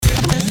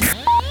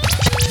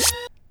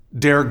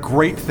Dare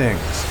great things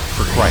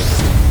for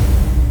Christ.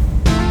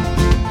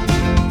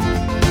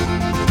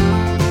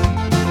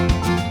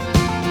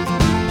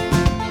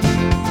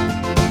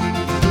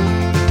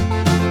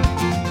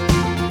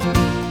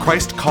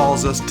 Christ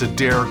calls us to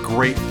dare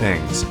great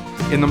things.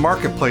 In the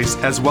marketplace,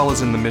 as well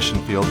as in the mission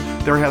field,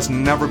 there has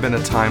never been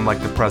a time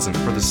like the present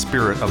for the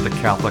spirit of the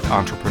Catholic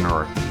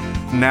entrepreneur.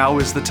 Now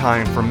is the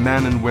time for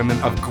men and women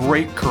of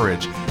great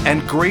courage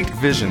and great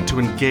vision to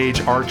engage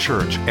our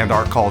church and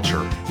our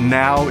culture.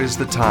 Now is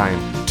the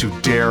time to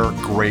dare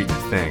great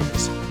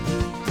things.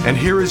 And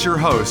here is your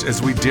host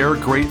as we dare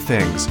great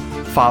things,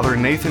 Father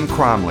Nathan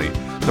Cromly,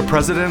 the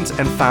president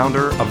and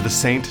founder of the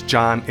St.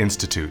 John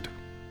Institute.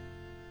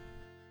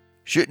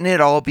 Shouldn't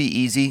it all be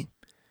easy?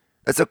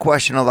 That's a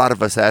question a lot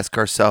of us ask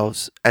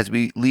ourselves as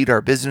we lead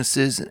our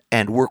businesses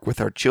and work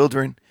with our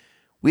children.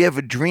 We have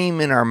a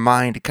dream in our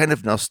mind, a kind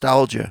of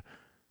nostalgia,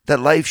 that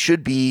life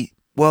should be,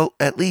 well,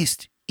 at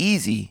least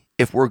easy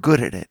if we're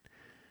good at it.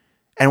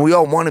 And we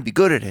all want to be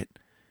good at it.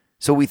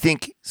 So we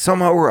think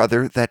somehow or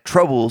other that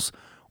troubles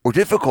or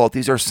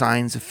difficulties are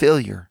signs of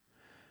failure.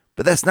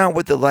 But that's not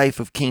what the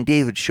life of King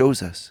David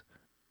shows us.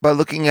 By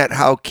looking at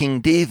how King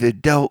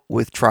David dealt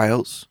with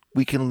trials,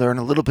 we can learn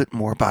a little bit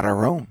more about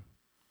our own.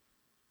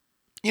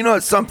 You know,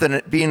 it's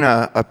something, being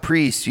a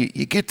priest,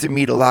 you get to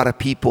meet a lot of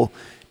people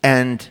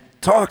and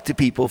talk to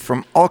people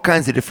from all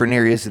kinds of different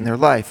areas in their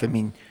life. I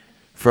mean,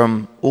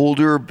 from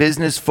older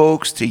business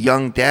folks to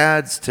young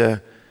dads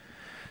to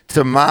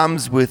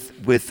moms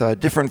with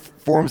different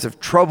forms of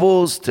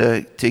troubles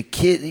to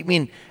kids. I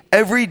mean,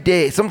 every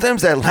day,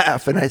 sometimes I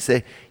laugh and I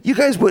say, you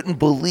guys wouldn't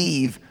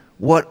believe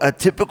what a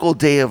typical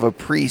day of a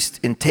priest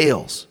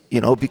entails,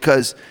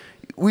 because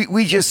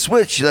we just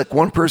switch. Like,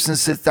 one person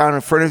sits down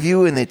in front of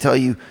you and they tell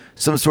you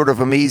some sort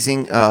of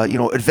amazing,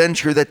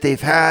 adventure that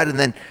they've had. And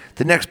then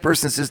the next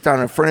person sits down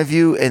in front of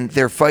you and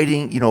they're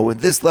fighting, at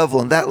this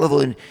level and that level.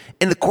 And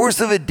in the course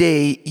of a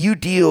day, you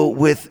deal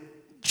with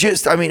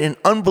an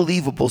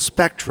unbelievable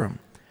spectrum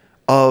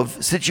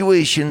of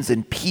situations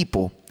and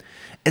people.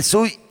 And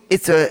so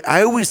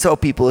I always tell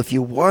people, if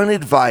you want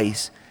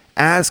advice,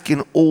 ask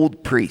an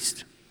old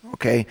priest.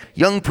 Okay,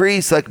 young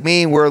priests like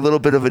me, we're a little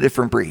bit of a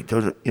different breed,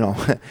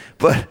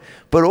 but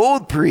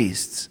old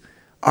priests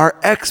are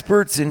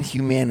experts in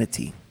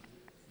humanity.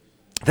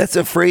 That's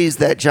a phrase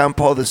that John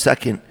Paul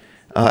II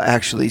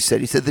actually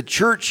said. He said the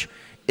church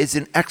is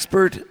an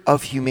expert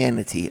of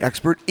humanity,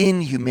 expert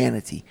in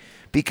humanity,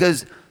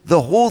 because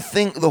the whole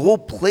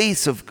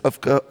place of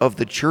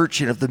the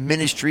church and of the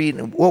ministry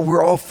and what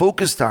we're all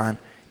focused on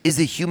is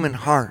the human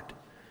heart,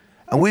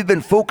 and we've been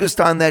focused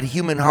on that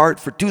human heart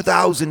for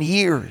 2,000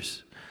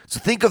 years. So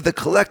think of the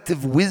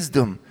collective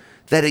wisdom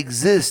that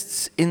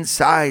exists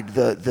inside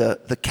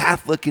the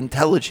Catholic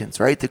intelligence,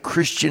 right? The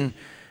Christian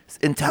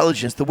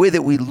intelligence, the way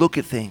that we look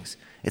at things.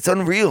 It's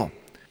unreal.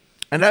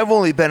 And I've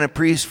only been a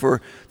priest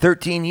for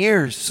 13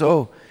 years.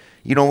 So,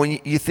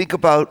 when you think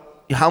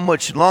about how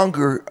much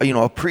longer,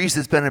 a priest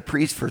has been a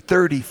priest for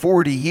 30,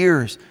 40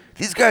 years,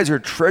 these guys are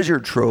treasure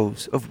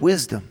troves of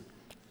wisdom.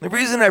 The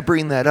reason I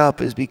bring that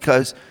up is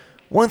because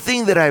one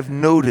thing that I've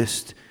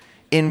noticed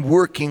in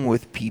working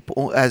with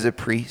people as a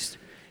priest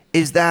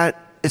is that,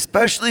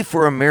 especially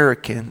for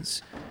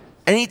Americans,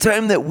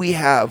 anytime that we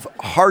have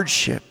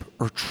hardship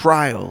or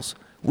trials,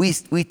 we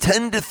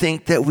tend to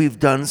think that we've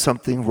done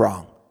something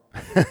wrong.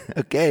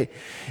 Okay?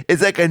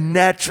 It's like a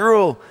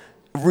natural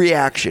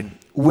reaction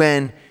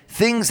when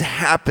things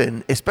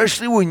happen,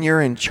 especially when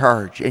you're in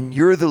charge and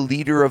you're the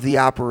leader of the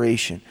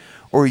operation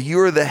or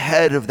you're the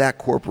head of that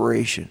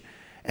corporation.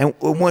 And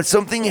when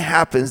something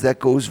happens that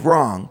goes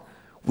wrong,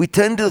 we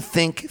tend to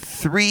think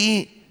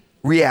three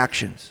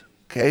reactions,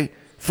 okay?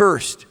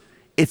 First,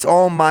 it's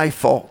all my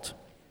fault.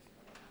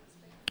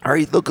 All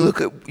right,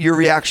 look at your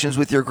reactions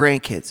with your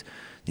grandkids.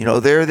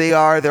 There they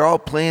are. They're all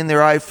playing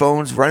their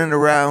iPhones, running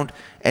around,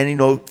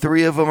 and,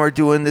 three of them are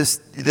doing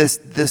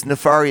this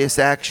nefarious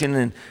action,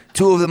 and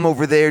two of them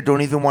over there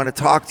don't even want to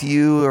talk to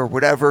you or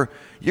whatever.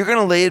 You're going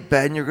to lay in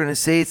bed and you're going to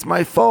say, it's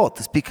my fault.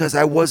 It's because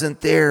I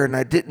wasn't there and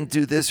I didn't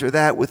do this or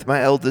that with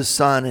my eldest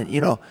son,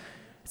 and,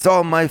 it's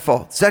all my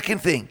fault.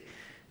 Second thing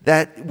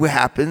that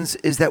happens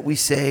is that we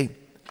say,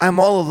 I'm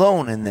all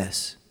alone in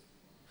this.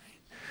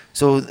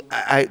 So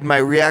my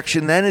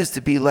reaction then is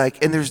to be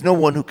like, and there's no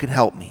one who can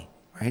help me,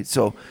 right?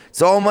 So it's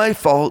all my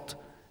fault,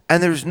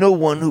 and there's no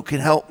one who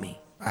can help me.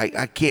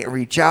 I can't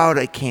reach out.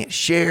 I can't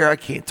share. I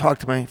can't talk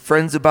to my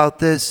friends about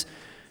this,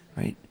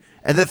 right?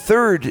 And the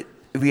third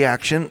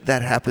reaction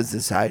that happens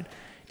inside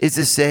is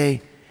to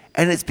say,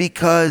 and it's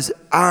because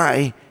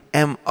I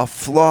am a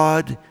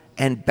flawed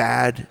and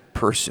bad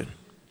person.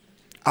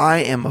 I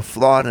am a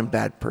flawed and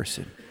bad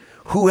person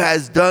who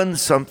has done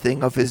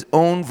something of his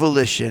own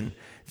volition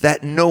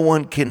that no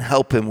one can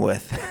help him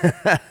with.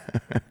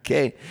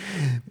 Okay.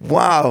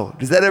 Wow.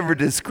 Does that ever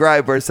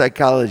describe our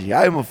psychology?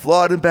 I'm a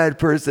flawed and bad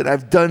person.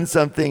 I've done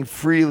something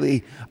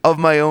freely of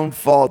my own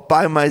fault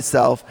by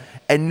myself,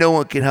 and no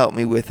one can help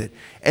me with it.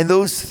 And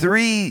those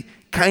three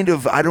kind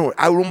of, I would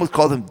almost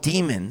call them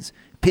demons,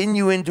 pin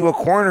you into a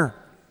corner.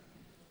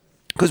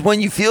 Because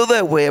when you feel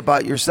that way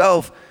about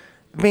yourself,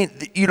 I mean,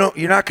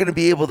 you're not going to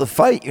be able to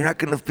fight. You're not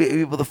going to be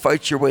able to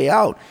fight your way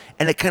out.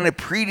 And it kind of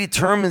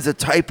predetermines a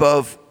type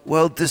of,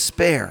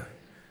 despair.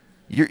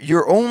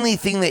 Your only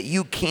thing that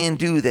you can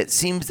do that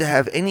seems to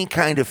have any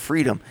kind of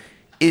freedom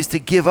is to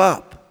give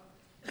up.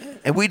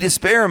 And we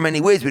despair in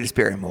many ways. We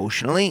despair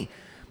emotionally,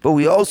 but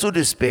we also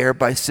despair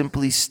by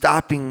simply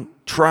stopping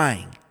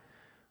trying.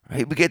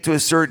 Right? We get to a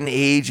certain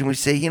age and we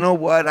say, you know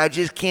what, I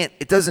just can't,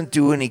 it doesn't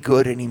do any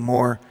good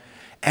anymore.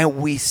 And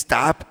we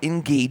stop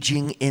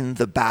engaging in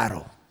the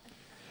battle.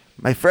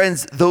 My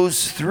friends,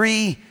 those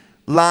 3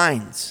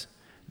 lines,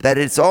 that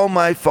it's all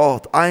my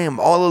fault, I am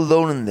all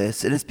alone in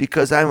this, and it's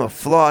because I'm a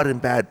flawed and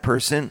bad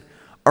person,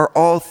 are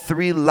all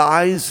 3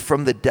 lies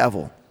from the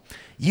devil.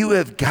 You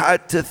have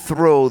got to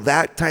throw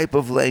that type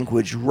of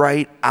language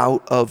right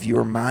out of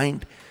your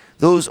mind.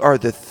 Those are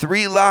the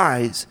 3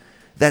 lies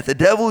that the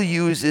devil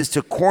uses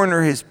to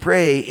corner his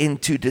prey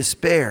into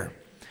despair.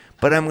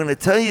 But I'm going to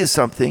tell you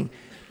something.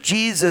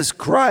 Jesus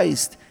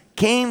Christ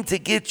came to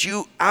get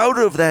you out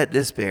of that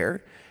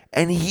despair,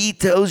 and he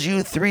tells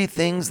you 3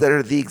 things that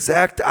are the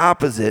exact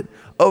opposite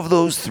of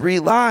those 3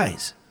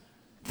 lies.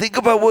 Think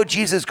about what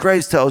Jesus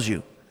Christ tells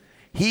you.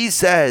 He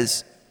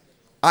says,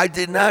 I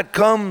did not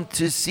come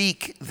to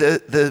seek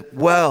the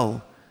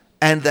well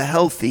and the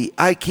healthy.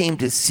 I came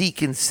to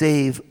seek and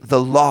save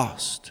the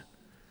lost.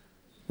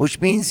 Which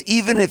means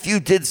even if you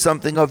did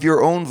something of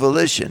your own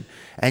volition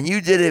and you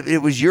did it, it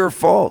was your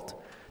fault.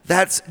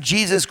 That's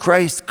Jesus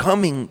Christ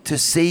coming to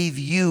save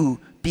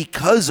you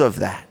because of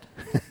that.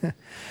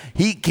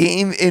 He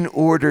came in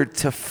order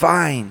to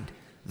find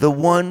the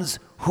ones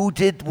who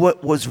did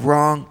what was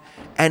wrong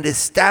and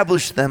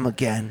establish them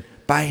again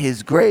by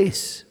his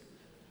grace.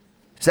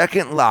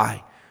 Second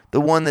lie,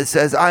 the one that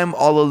says, I'm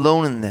all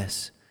alone in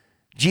this.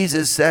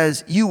 Jesus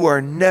says, you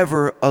are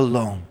never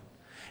alone.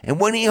 And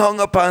when he hung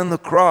up on the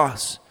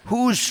cross,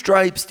 whose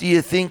stripes do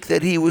you think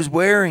that he was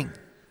wearing?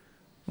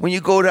 When you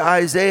go to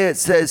Isaiah, it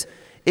says,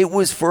 it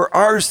was for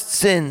our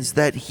sins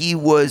that he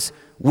was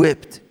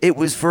whipped. It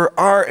was for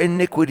our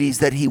iniquities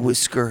that he was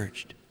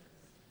scourged.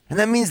 And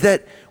that means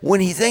that when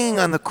he's hanging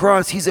on the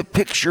cross, he's a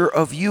picture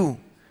of you.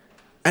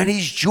 And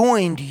he's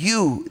joined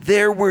you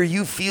there where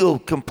you feel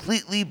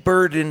completely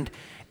burdened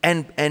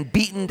and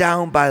beaten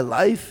down by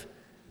life.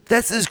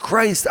 That's as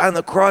Christ on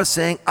the cross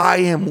saying, I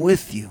am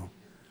with you.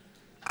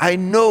 I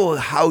know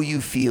how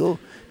you feel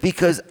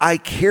because I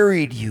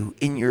carried you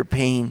in your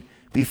pain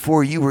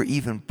before you were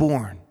even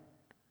born.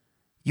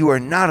 You are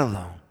not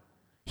alone.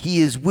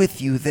 He is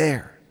with you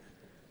there.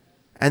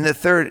 And the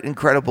third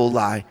incredible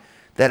lie,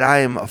 that I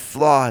am a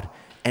flawed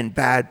and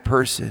bad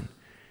person.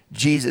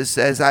 Jesus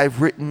says,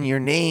 I've written your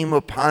name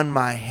upon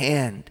my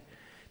hand.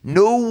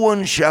 No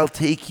one shall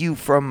take you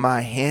from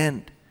my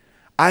hand.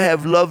 I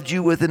have loved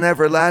you with an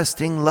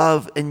everlasting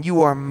love, and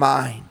you are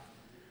mine.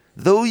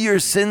 Though your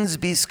sins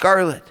be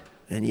scarlet,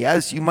 and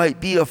yes, you might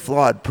be a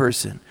flawed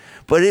person,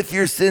 but if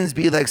your sins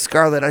be like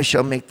scarlet, I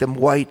shall make them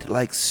white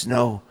like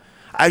snow.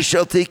 I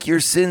shall take your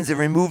sins and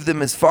remove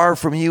them as far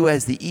from you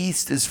as the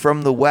east is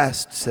from the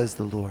west, says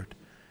the Lord.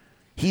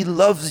 He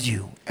loves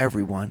you,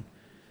 everyone.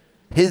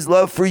 His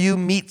love for you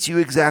meets you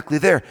exactly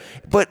there.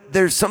 But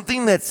there's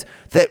something that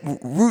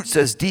roots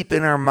us deep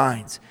in our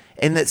minds,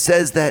 and that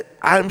says that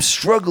I'm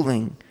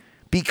struggling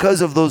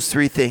because of those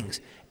 3 things.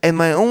 And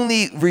my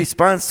only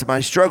response to my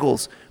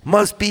struggles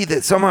must be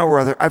that somehow or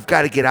other I've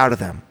got to get out of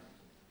them.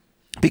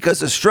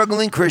 Because a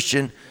struggling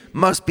Christian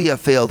must be a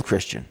failed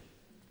Christian.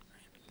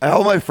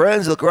 All my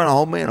friends look around,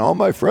 oh man, all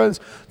my friends,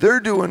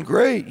 they're doing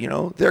great,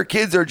 Their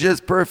kids are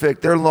just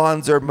perfect. Their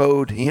lawns are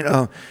mowed,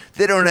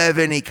 They don't have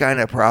any kind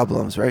of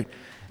problems, right?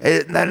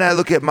 And then I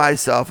look at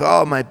myself,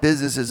 my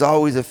business is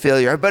always a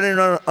failure. I've been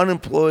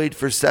unemployed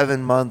for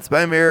 7 months.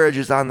 My marriage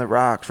is on the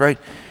rocks, right?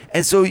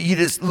 And so you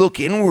just look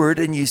inward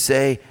and you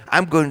say,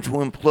 I'm going to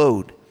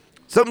implode.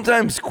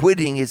 Sometimes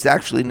quitting is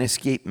actually an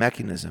escape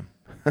mechanism,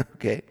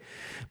 okay?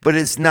 But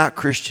it's not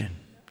Christian.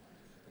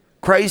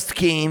 Christ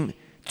came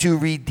to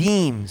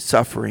redeem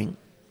suffering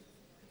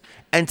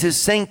and to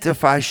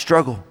sanctify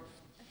struggle.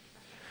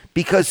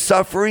 Because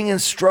suffering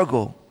and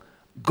struggle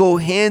go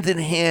hand in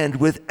hand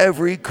with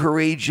every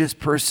courageous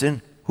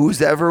person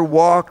who's ever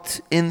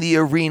walked in the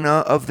arena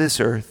of this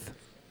earth.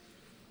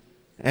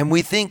 And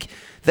we think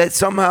that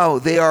somehow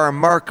they are a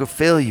mark of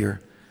failure.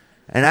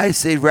 And I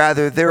say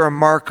rather, they're a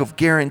mark of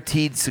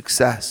guaranteed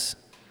success.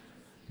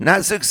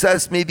 Not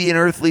success maybe in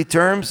earthly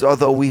terms,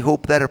 although we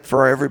hope that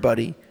for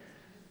everybody,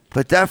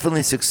 but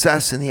definitely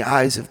success in the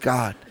eyes of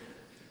God.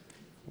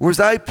 Was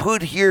I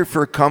put here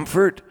for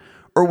comfort,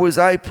 or was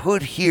I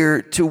put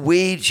here to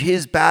wage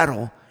his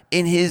battle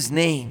in his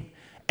name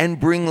and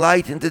bring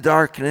light into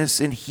darkness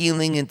and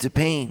healing into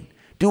pain?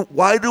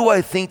 Why do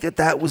I think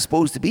that was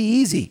supposed to be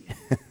easy?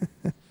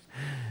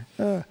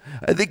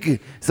 I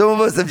think some of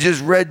us have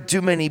just read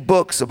too many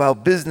books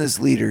about business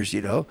leaders,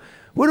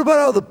 What about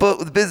all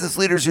the business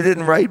leaders who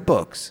didn't write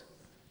books?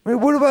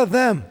 What about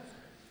them?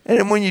 And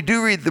then when you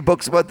do read the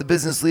books about the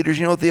business leaders,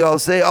 you know what they all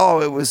say?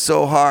 Oh, it was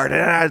so hard.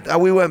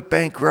 And we went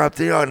bankrupt,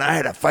 and I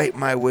had to fight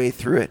my way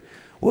through it.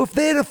 Well, if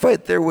they had to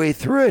fight their way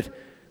through it,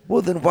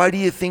 Well, then why do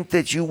you think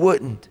that you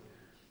wouldn't?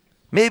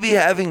 Maybe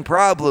having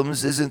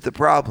problems isn't the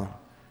problem.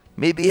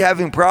 Maybe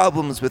having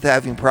problems with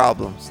having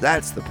problems,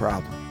 that's the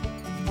problem.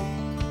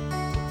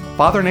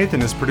 Father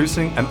Nathan is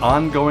producing an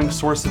ongoing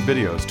source of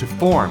videos to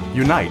form,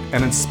 unite,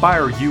 and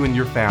inspire you and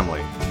your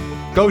family.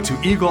 Go to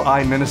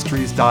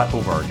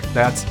eagleeyeministries.org.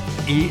 That's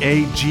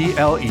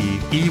EAGLEEYE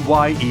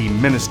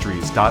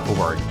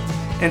ministries.org.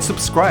 And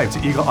subscribe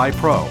to Eagle Eye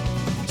Pro.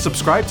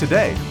 Subscribe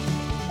today.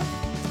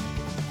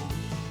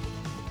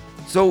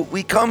 So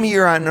we come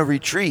here on a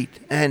retreat,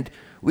 and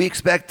we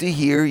expect to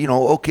hear,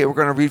 okay, we're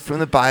going to read from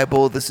the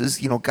Bible. This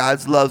is,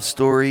 God's love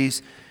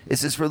stories.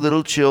 This is for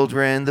little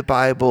children, the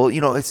Bible.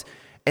 You guys,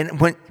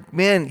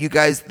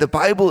 the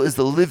Bible is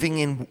the living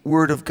in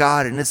Word of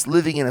God, and it's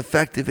living and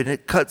effective, and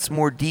it cuts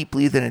more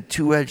deeply than a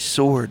two-edged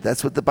sword.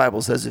 That's what the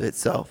Bible says of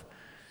itself.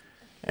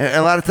 And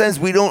a lot of times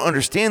we don't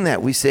understand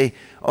that. We say,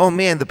 oh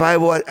man, the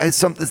Bible is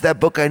that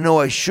book I know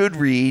I should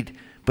read,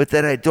 but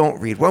that I don't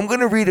read. Well, I'm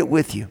going to read it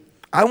with you.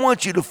 I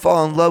want you to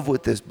fall in love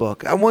with this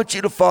book. I want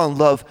you to fall in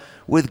love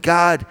with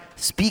God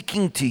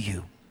speaking to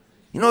you.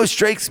 What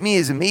strikes me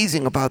as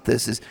amazing about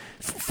this is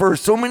for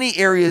so many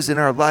areas in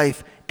our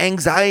life,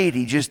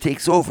 anxiety just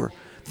takes over.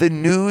 The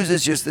news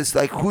is just this,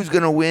 like, who's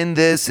going to win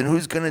this and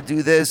who's going to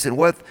do this and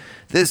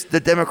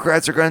the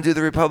Democrats are going to do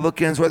the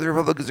Republicans, what the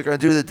Republicans are going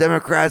to do the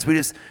Democrats.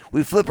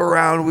 We flip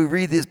around, we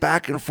read this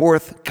back and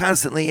forth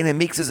constantly, and it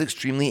makes us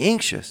extremely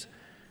anxious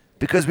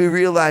because we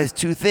realize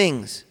two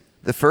things.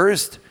 The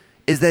first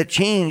is that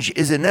change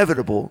is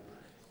inevitable,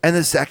 and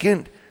the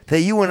second,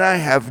 that you and I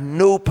have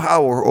no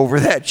power over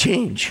that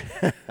change.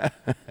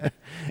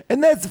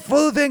 And that's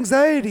full of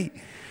anxiety.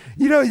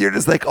 You're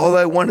just like, all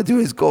I want to do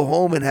is go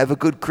home and have a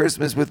good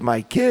Christmas with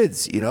my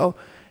kids, and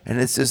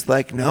it's just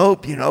like,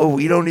 nope,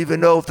 we don't even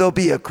know if there'll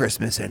be a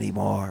Christmas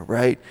anymore,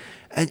 right?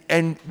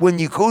 And when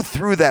you go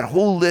through that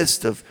whole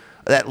list of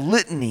that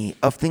litany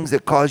of things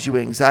that cause you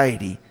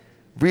anxiety,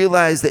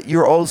 realize that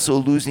you're also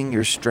losing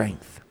your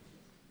strength.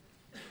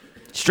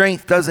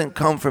 Strength doesn't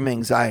come from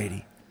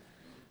anxiety.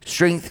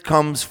 Strength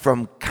comes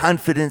from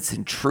confidence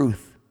and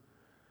truth.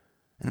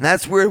 And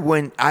that's where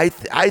when I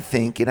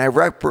think, and I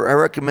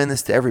recommend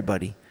this to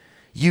everybody,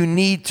 you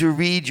need to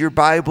read your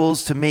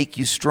Bibles to make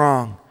you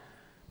strong.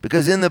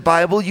 Because in the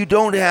Bible, you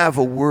don't have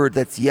a word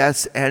that's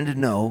yes and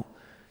no.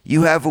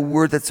 You have a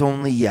word that's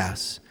only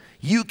yes.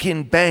 You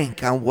can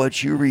bank on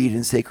what you read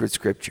in sacred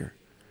scripture.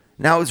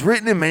 Now, it's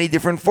written in many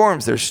different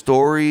forms. There's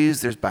stories,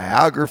 there's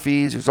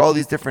biographies, there's all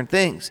these different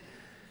things.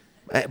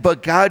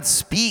 But God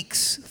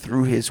speaks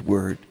through his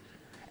word.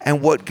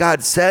 And what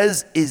God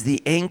says is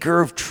the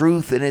anchor of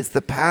truth, and it's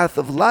the path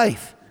of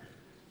life.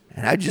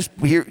 And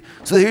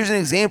so here's an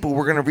example.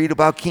 We're going to read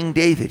about King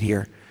David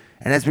here.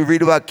 And as we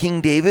read about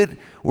King David,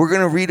 we're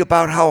going to read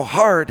about how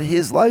hard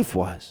his life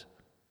was.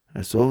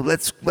 So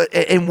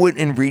in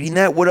reading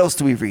that, what else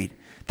do we read?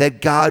 That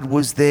God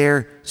was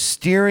there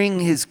steering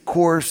his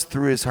course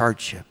through his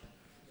hardship.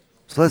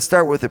 So let's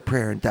start with a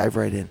prayer and dive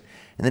right in.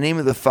 In the name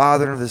of the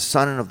Father, and of the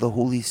Son, and of the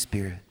Holy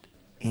Spirit.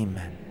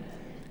 Amen.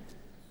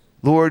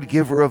 Lord,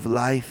 giver of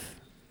life,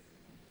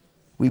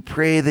 we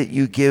pray that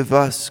you give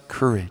us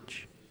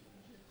courage,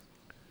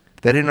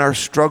 that in our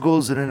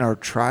struggles and in our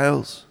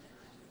trials,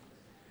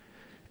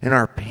 in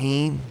our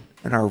pain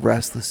and our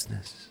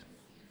restlessness,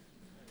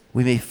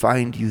 we may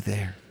find you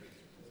there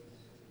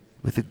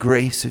with the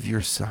grace of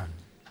your Son.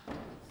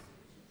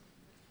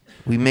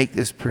 We make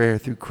this prayer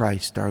through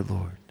Christ our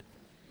Lord.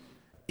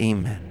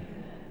 Amen.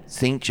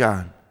 St.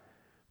 John,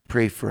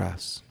 pray for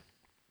us.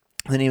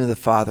 In the name of the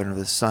Father, and of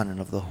the Son, and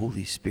of the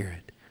Holy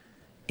Spirit.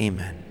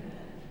 Amen.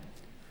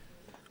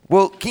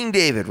 Well, King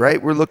David,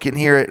 right? We're looking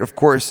here at, of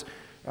course,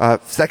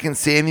 2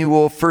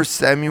 Samuel, 1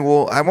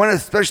 Samuel. I want to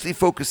especially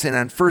focus in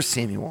on 1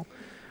 Samuel,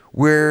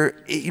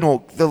 where,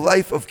 the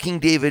life of King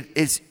David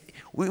is,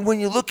 when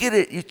you look at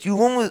it,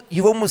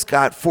 you've almost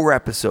got 4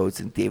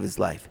 episodes in David's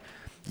life.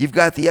 You've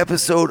got the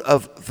episode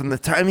from the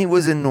time he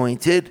was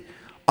anointed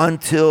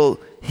until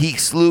he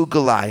slew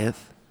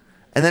Goliath.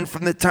 And then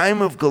from the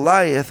time of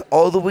Goliath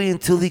all the way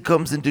until he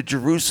comes into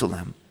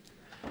Jerusalem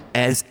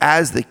as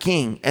the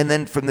king. And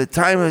then from the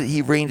time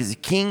he reigned as a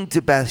king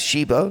to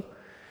Bathsheba,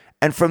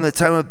 and from the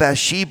time of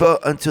Bathsheba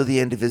until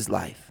the end of his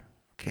life.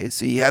 Okay,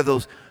 so you have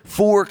those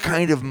 4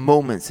 kind of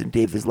moments in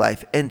David's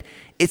life. And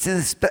it's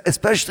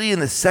especially in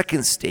the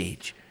second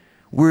stage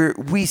where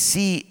we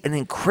see an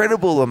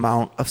incredible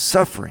amount of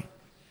suffering.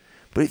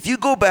 But if you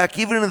go back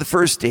even in the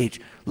first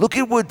stage, look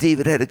at what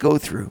David had to go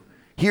through.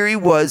 Here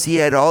he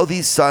had all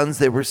these sons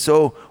that were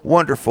so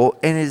wonderful,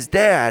 and his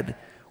dad,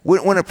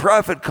 when a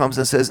prophet comes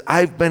and says,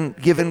 I've been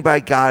given by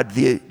God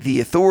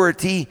the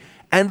authority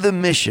and the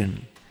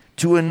mission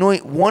to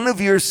anoint one of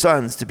your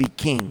sons to be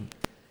king,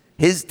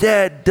 his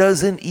dad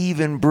doesn't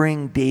even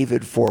bring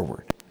David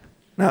forward.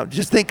 Now,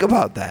 just think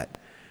about that.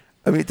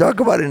 I mean, talk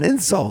about an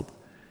insult.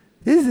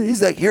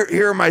 He's like,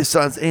 here are my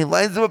sons, and he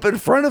lines them up in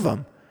front of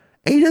him,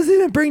 and he doesn't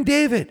even bring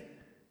David.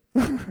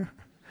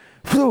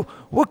 So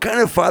what kind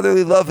of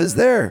fatherly love is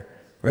there,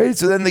 right?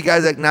 So then the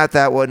guy's like, not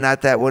that one.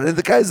 And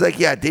the guy's like,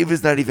 yeah,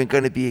 David's not even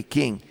going to be a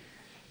king.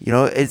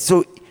 And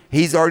so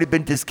He's already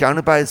been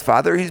discounted by his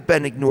father. He's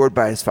been ignored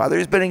by his father.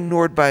 He's been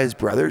ignored by his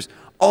brothers,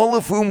 all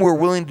of whom were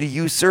willing to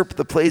usurp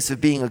the place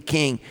of being a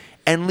king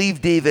and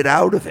leave David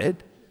out of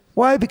it.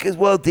 Why? Because,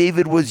 well,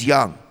 David was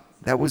young.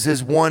 That was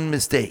his one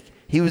mistake.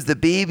 He was the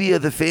baby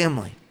of the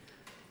family.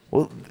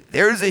 Well,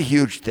 there's a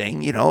huge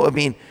thing,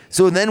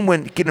 So then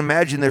you can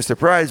imagine their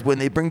surprise when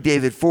they bring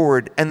David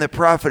forward and the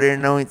prophet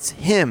anoints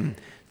him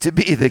to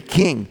be the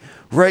king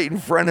right in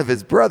front of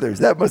his brothers.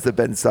 That must have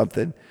been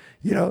something,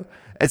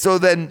 And so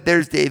then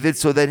there's David.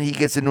 So then he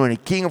gets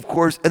anointed king, of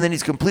course, and then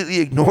he's completely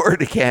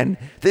ignored again.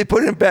 They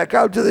put him back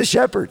out to the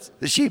shepherds,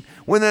 the sheep.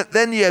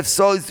 Then you have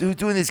Saul who's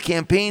doing these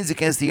campaigns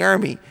against the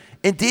army,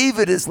 and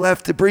David is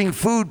left to bring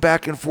food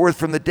back and forth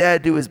from the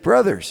dad to his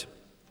brothers.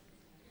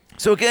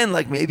 So again,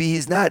 maybe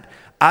he's not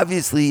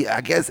obviously,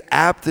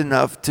 apt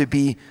enough to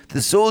be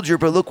the soldier,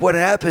 but look what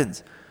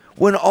happens.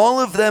 When all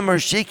of them are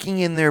shaking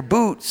in their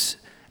boots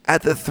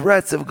at the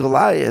threats of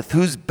Goliath,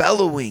 who's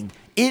bellowing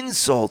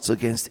insults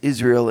against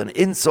Israel and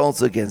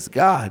insults against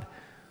God,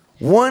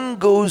 one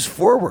goes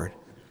forward,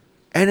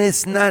 and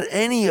it's not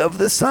any of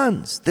the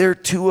sons. They're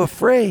too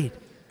afraid.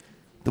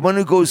 The one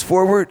who goes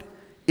forward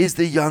is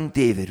the young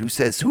David, who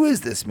says, "Who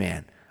is this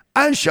man?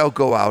 I shall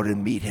go out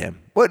and meet him."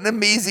 What an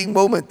amazing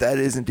moment that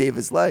is in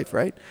David's life,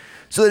 right?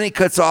 So then he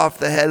cuts off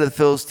the head of the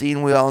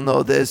Philistine. We all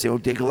know this.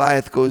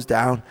 Goliath goes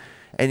down.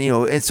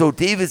 And so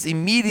David's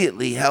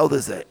immediately held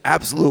as an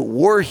absolute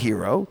war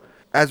hero.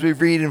 As we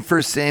read in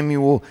 1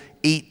 Samuel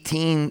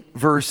 18,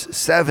 verse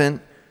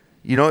 7,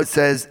 it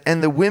says,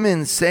 "And the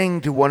women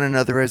sang to one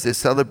another as they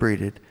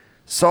celebrated,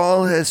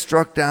 'Saul has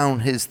struck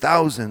down his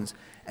thousands,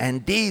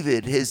 and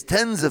David his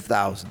tens of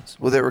thousands.'"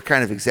 Well, they were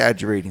kind of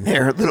exaggerating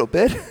there a little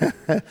bit.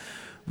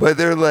 But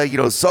they're like,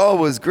 Saul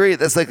was great.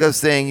 That's like us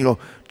saying,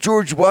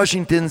 George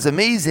Washington's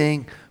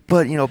amazing,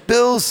 but,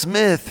 Bill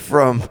Smith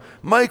from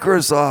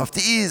Microsoft,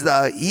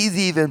 he's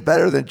even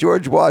better than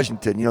George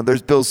Washington.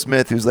 There's Bill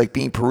Smith who's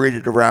being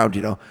paraded around,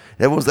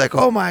 Everyone's like,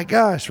 "Oh my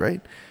gosh,"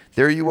 right?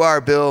 "There you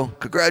are, Bill.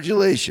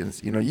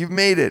 Congratulations. You've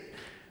made it."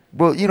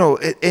 Well,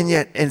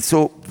 and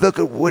so look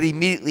at what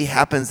immediately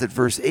happens at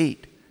verse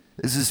 8.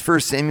 This is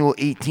 1 Samuel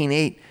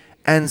 18:8.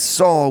 "And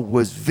Saul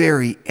was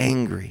very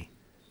angry,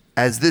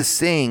 as this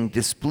saying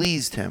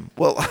displeased him."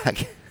 Well,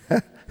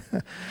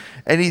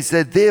 and he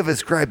said, "They have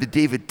ascribed to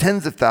David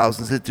tens of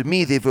thousands, and to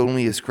me they've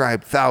only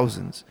ascribed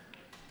thousands.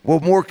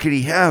 What more could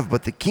he have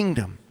but the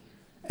kingdom?"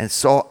 And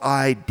Saul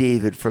eyed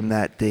David from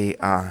that day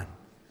on.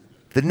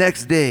 The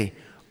next day,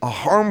 a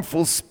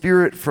harmful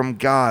spirit from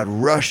God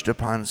rushed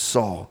upon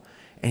Saul,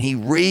 and he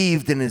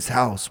raved in his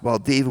house while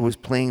David was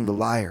playing the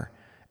lyre,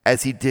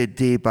 as he did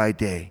day by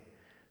day.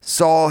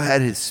 Saul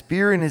had his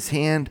spear in his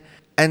hand,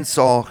 and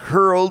Saul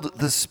hurled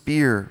the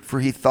spear, for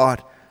he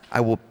thought, "I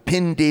will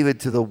pin David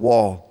to the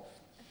wall."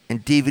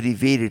 And David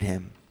evaded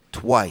him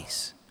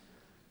twice.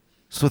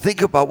 So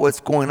think about what's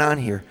going on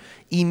here.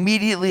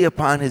 Immediately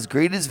upon his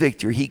greatest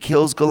victory, he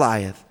kills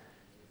Goliath.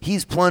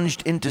 He's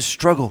plunged into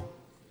struggle.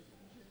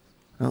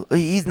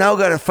 He's now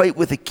got to fight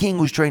with a king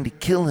who's trying to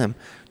kill him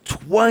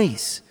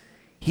twice.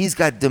 He's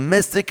got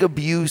domestic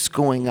abuse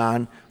going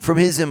on from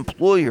his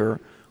employer,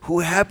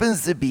 who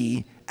happens to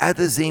be, at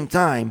the same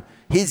time,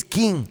 his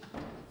king.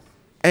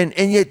 And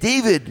yet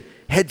David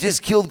had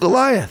just killed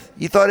Goliath.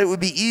 He thought it would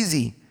be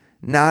easy.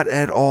 Not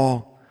at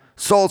all.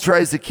 Saul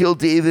tries to kill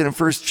David in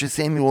 1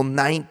 Samuel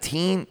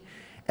 19,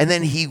 and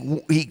then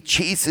he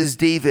chases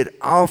David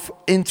off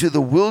into the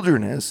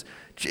wilderness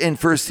in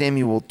 1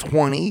 Samuel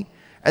 20.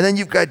 And then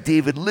you've got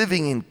David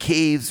living in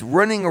caves,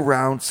 running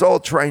around, Saul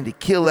trying to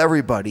kill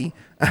everybody.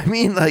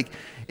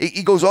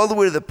 It goes all the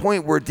way to the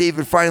point where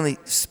David finally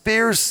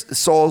spares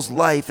Saul's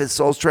life as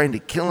Saul's trying to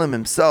kill him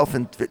himself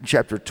in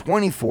chapter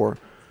 24.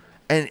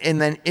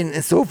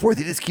 And so forth.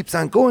 He just keeps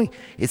on going.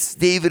 It's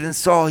David and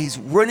Saul. He's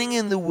running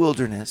in the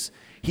wilderness.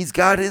 He's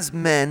got his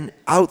men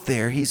out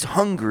there. He's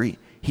hungry.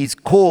 He's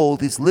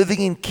cold. He's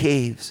living in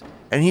caves.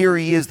 And here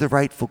he is, the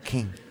rightful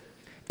king.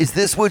 Is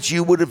this what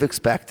you would have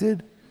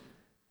expected?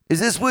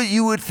 Is this what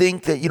you would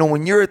think that,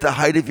 when you're at the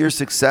height of your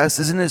success,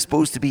 isn't it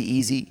supposed to be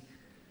easy?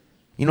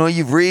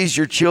 You've raised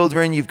your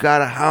children. You've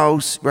got a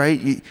house,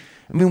 right?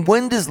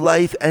 When does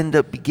life end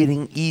up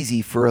getting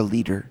easy for a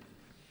leader?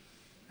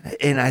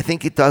 And I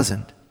think it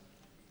doesn't.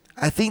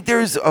 I think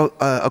there's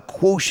a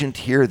quotient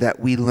here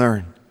that we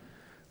learn.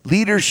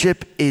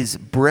 Leadership is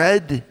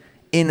bred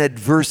in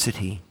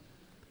adversity.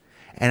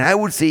 And I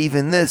would say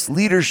even this,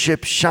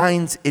 leadership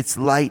shines its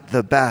light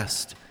the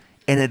best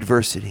in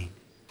adversity.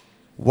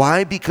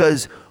 Why?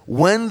 Because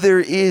when there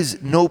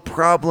is no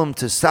problem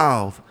to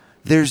solve,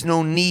 there's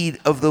no need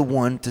of the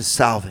one to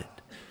solve it.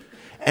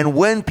 And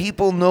when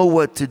people know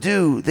what to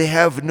do, they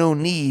have no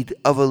need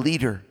of a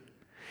leader.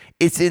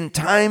 It's in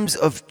times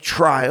of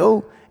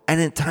trial and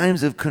in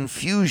times of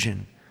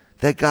confusion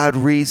that God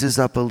raises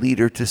up a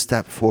leader to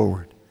step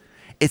forward.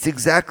 It's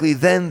exactly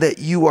then that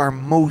you are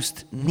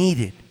most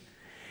needed.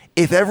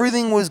 If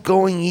everything was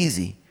going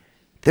easy,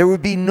 there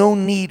would be no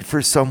need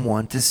for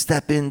someone to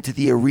step into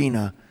the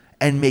arena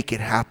and make it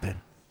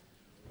happen.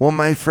 Well,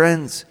 my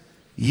friends,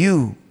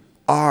 you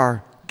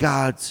are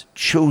God's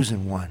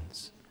chosen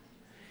ones.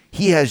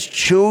 He has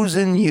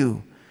chosen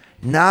you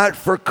not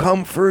for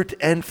comfort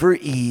and for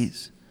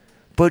ease,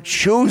 but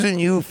chosen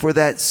you for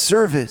that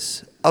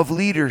service of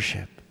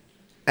leadership.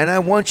 And I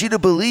want you to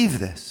believe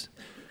this.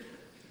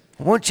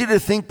 I want you to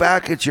think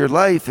back at your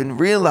life and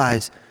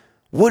realize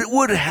what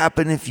would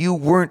happen if you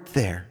weren't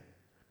there.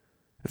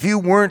 If you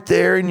weren't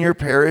there in your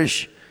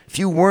parish, if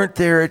you weren't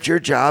there at your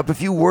job,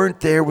 if you weren't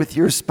there with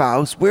your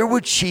spouse, where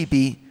would she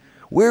be?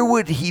 Where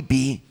would he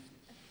be?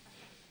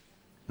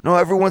 No,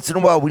 every once in a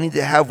while we need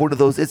to have one of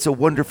those "It's a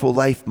Wonderful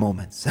Life"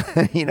 moments,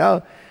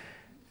 and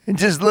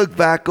just look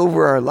back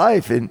over our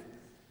life and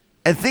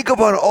think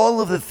about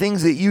all of the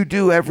things that you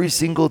do every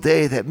single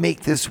day that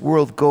make this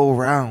world go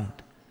around,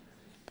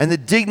 and the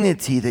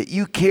dignity that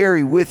you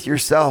carry with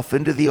yourself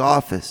into the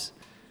office,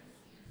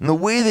 and the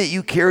way that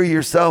you carry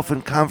yourself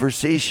in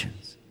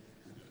conversations.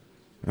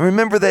 And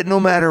remember that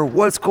no matter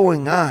what's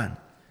going on,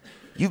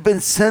 you've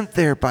been sent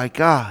there by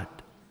God.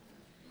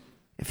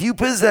 If you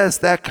possess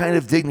that kind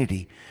of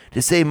dignity,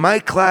 to say my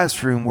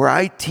classroom where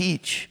I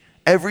teach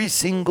every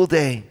single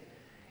day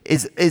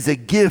is a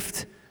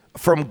gift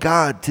from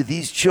God to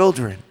these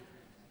children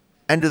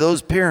and to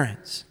those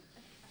parents,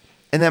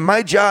 and that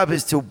my job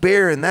is to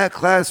bear in that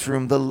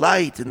classroom the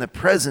light and the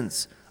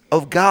presence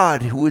of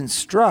God who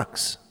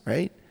instructs,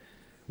 right?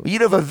 Well, you'd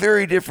have a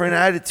very different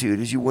attitude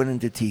as you went in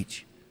to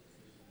teach.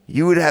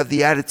 You would have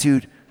the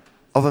attitude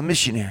of a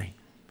missionary.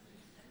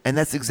 And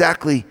that's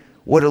exactly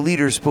what a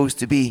leader is supposed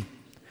to be.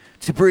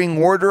 To bring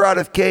order out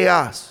of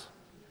chaos,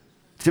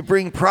 to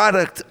bring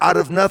product out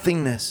of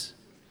nothingness,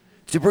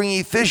 to bring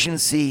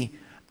efficiency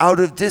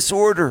out of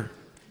disorder,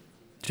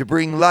 to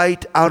bring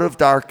light out of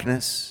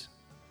darkness,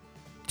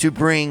 to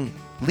bring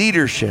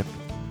leadership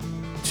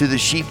to the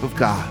sheep of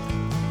God.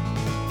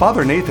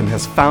 Father Nathan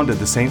has founded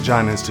the St.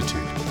 John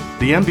Institute,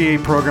 the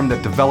MBA program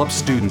that develops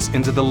students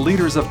into the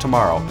leaders of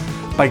tomorrow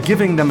by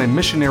giving them a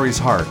missionary's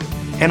heart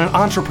and an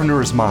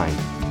entrepreneur's mind.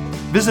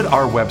 Visit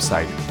our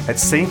website at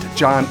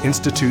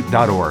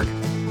stjohninstitute.org.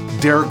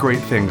 Dare great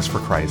things for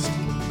Christ.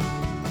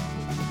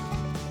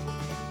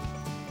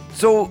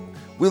 So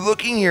we're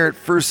looking here at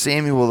 1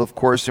 Samuel, of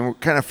course, and we're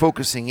kind of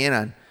focusing in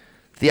on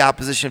the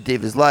opposition of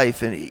David's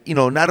life. And,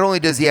 not only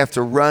does he have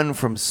to run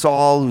from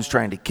Saul, who's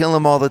trying to kill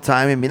him all the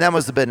time. I mean, that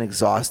must have been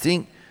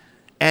exhausting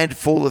and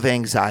full of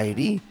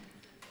anxiety.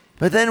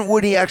 But then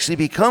when he actually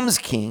becomes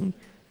king,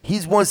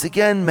 he's once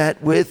again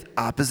met with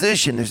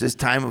opposition. There's this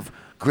time of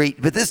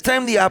but this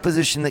time the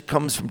opposition that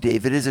comes from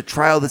David is a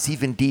trial that's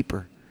even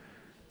deeper,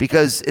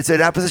 because it's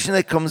an opposition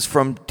that comes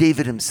from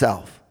David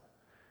himself.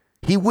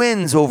 He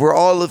wins over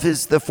all of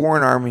the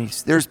foreign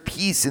armies. There's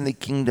peace in the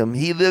kingdom.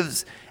 He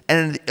lives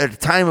at a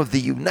time of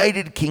the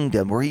united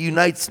kingdom where he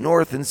unites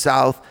north and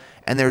south,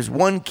 and there's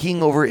one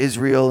king over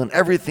Israel, and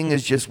everything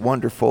is just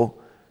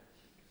wonderful.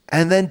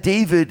 And then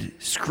David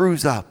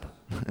screws up.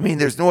 I mean,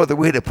 there's no other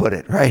way to put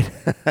it, right?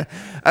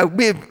 I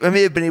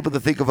may have been able to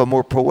think of a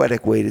more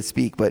poetic way to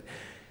speak, but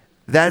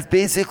that's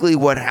basically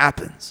what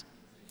happens.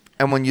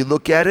 And when you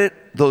look at it,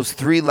 those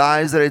 3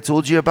 lies that I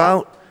told you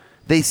about,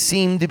 they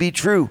seem to be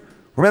true.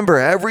 Remember,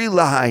 every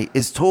lie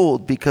is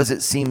told because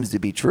it seems to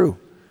be true.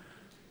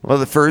 Well,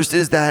 the first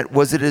is that,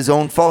 was it his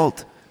own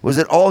fault? Was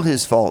it all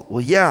his fault?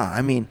 Well, yeah.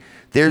 I mean,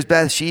 there's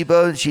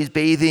Bathsheba, and she's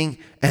bathing,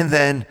 and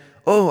then,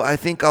 I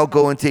think I'll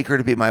go and take her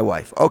to be my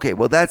wife. Okay,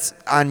 well, that's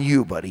on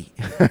you, buddy,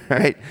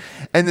 right?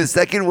 And the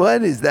second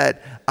one is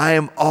that I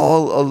am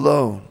all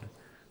alone.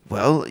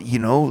 Well,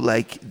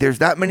 there's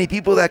not many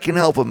people that can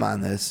help him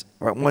on this.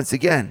 Right? Once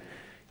again,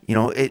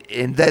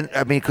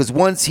 because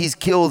once he's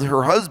killed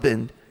her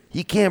husband,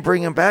 he can't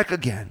bring him back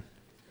again.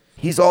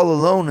 He's all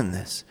alone in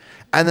this.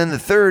 And then the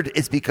third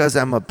is because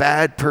I'm a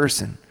bad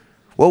person.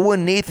 Well,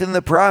 when Nathan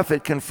the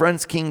prophet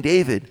confronts King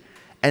David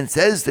and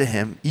says to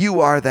him,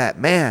 "You are that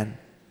man,"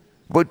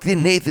 what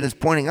Nathan is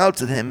pointing out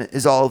to him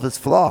is all of his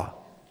flaw.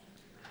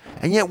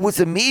 And yet what's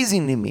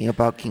amazing to me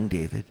about King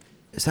David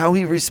is how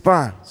he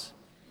responds.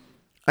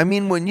 I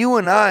mean, when you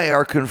and I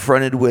are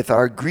confronted with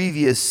our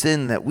grievous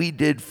sin that we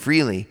did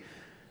freely,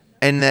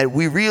 and that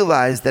we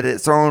realize that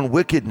it's our own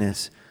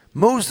wickedness,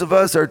 most of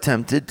us are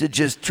tempted to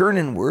just turn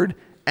inward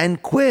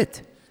and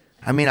quit.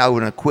 I mean, I'm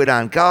going to quit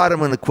on God. I'm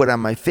going to quit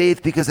on my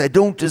faith because I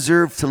don't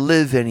deserve to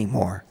live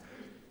anymore.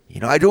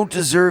 I don't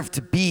deserve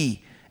to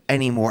be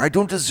anymore. I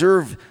don't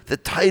deserve the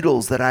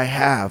titles that I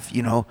have,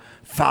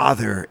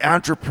 father,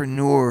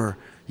 entrepreneur,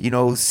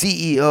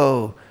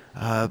 CEO,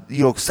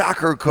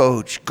 soccer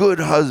coach, good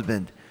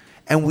husband.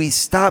 And we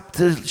stop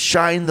to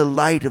shine the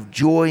light of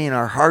joy in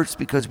our hearts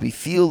because we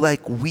feel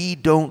like we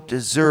don't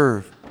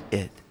deserve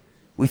it.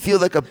 We feel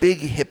like a big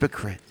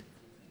hypocrite.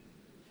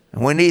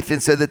 And when Nathan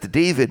said that to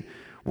David,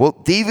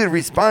 David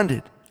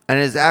responded, and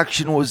his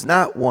action was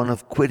not one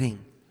of quitting.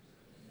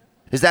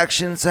 His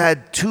actions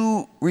had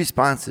 2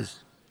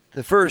 responses.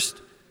 The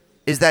first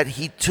is that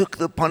he took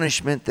the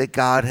punishment that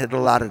God had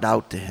allotted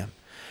out to him.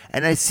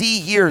 And I see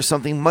here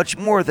something much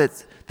more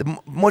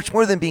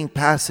than being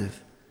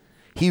passive.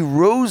 He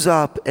rose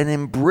up and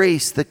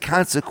embraced the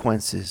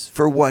consequences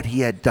for what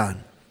he had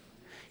done.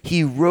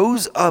 He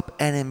rose up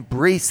and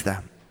embraced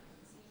them.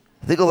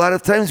 I think a lot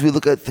of times we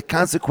look at the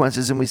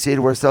consequences and we say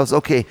to ourselves,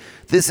 okay,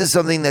 this is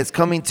something that's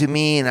coming to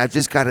me and I've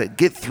just got to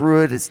get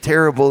through it. It's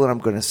terrible and I'm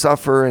going to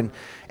suffer. And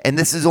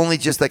this is only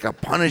just like a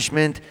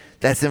punishment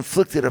that's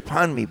inflicted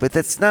upon me. But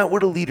that's not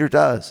what a leader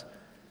does.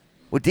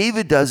 What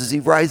David does is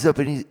he rises up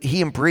and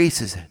he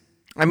embraces it.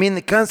 I mean,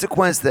 the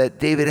consequence that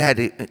David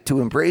had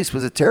to embrace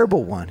was a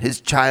terrible one.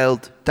 His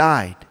child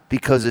died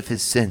because of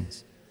his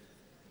sins.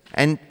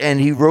 And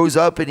he rose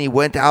up and he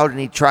went out and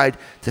he tried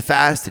to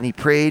fast and he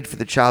prayed for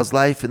the child's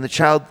life, and the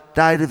child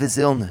died of his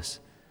illness.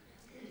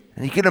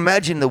 And you can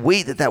imagine the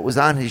weight that was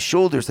on his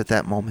shoulders at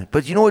that moment.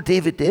 But you know what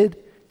David did?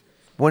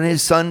 When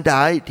his son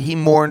died, he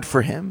mourned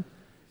for him,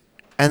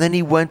 and then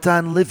he went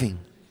on living.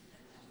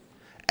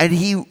 And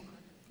he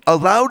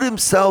allowed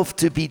himself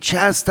to be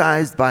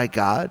chastised by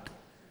God,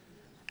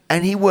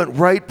 and he went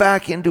right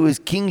back into his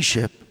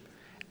kingship,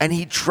 and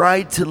he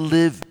tried to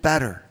live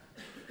better.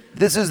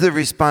 This is the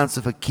response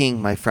of a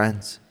king, my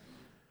friends.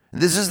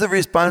 This is the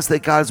response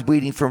that God's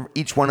waiting from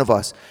each one of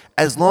us.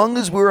 As long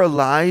as we're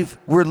alive,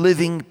 we're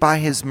living by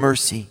his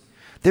mercy.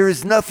 There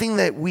is nothing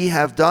that we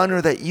have done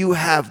or that you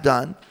have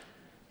done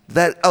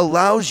that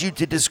allows you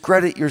to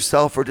discredit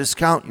yourself or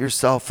discount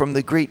yourself from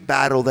the great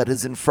battle that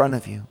is in front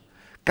of you.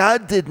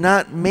 God did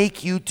not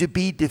make you to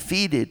be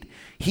defeated.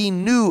 He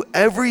knew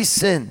every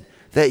sin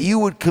that you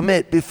would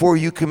commit before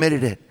you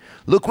committed it.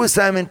 Look with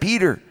Simon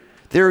Peter.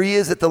 There he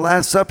is at the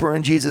Last Supper,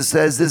 and Jesus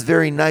says, this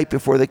very night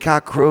before the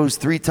cock crows,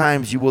 3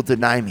 times you will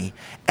deny me.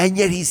 And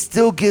yet he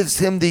still gives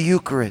him the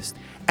Eucharist,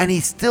 and he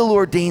still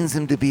ordains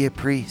him to be a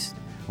priest.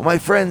 Well, my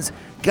friends,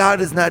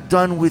 God is not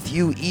done with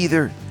you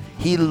either.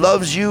 He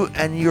loves you,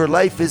 and your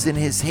life is in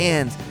his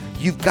hands.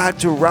 You've got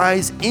to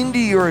rise into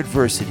your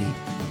adversity,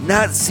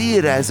 not see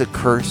it as a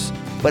curse,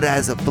 but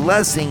as a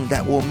blessing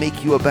that will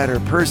make you a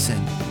better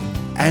person,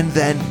 and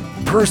then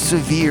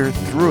persevere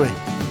through it.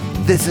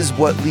 This is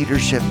what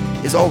leadership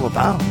is all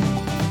about.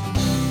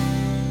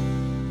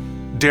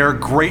 Dare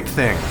great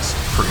things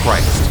for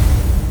Christ.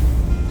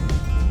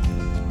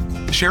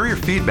 Share your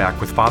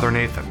feedback with Father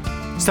Nathan.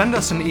 Send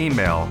us an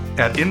email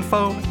at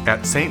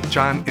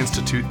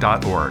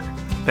info@stjohninstitute.org.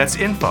 That's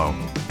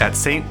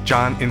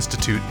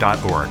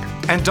info@stjohninstitute.org.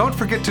 And don't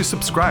forget to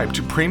subscribe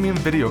to premium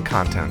video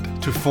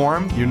content to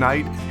form,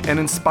 unite, and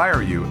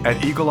inspire you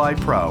at Eagle Eye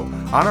Pro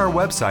on our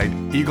website,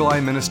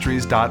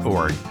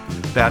 eagleeyeministries.org.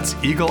 That's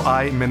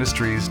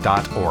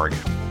eagleeyeministries.org.